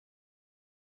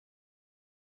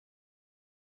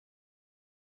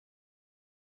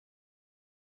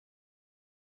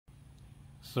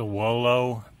It's the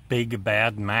WOLO Big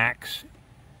Bad Max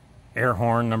air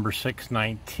horn number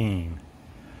 619.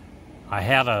 I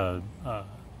had a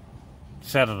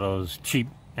set of those cheap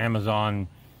Amazon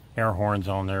air horns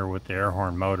on there with the air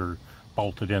horn motor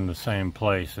bolted in the same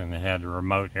place, and it had the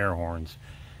remote air horns,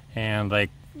 and the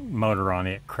motor on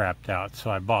it crapped out.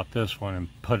 So I bought this one and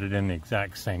put it in the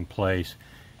exact same place.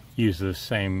 Use this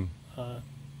same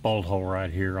bolt hole right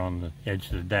here on the edge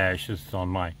of the dash. This is on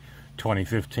my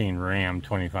 2015 Ram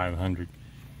 2500,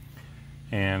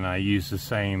 and I use the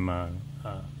same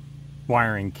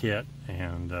wiring kit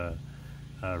and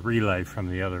relay from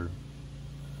the other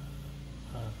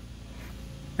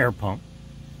air pump.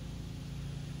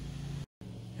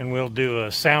 And we'll do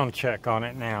a sound check on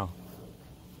it now.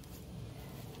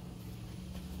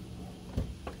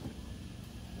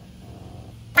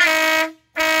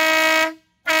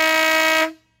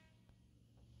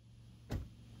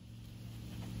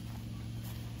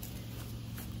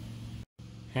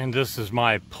 And this is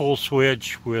my pull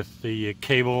switch with the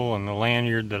cable and the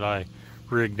lanyard that I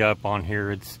rigged up on here.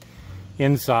 It's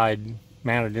inside,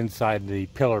 mounted inside the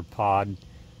pillar pod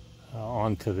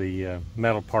onto the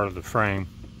metal part of the frame.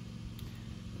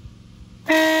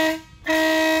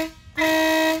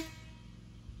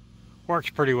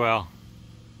 Works pretty well.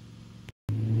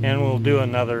 And we'll do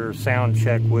another sound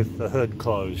check with the hood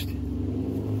closed.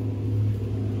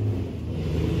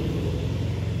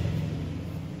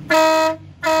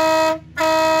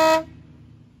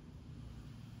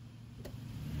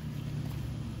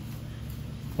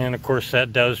 And of course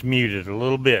that does mute it a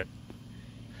little bit,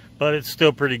 but it's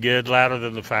still pretty good, louder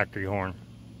than the factory horn.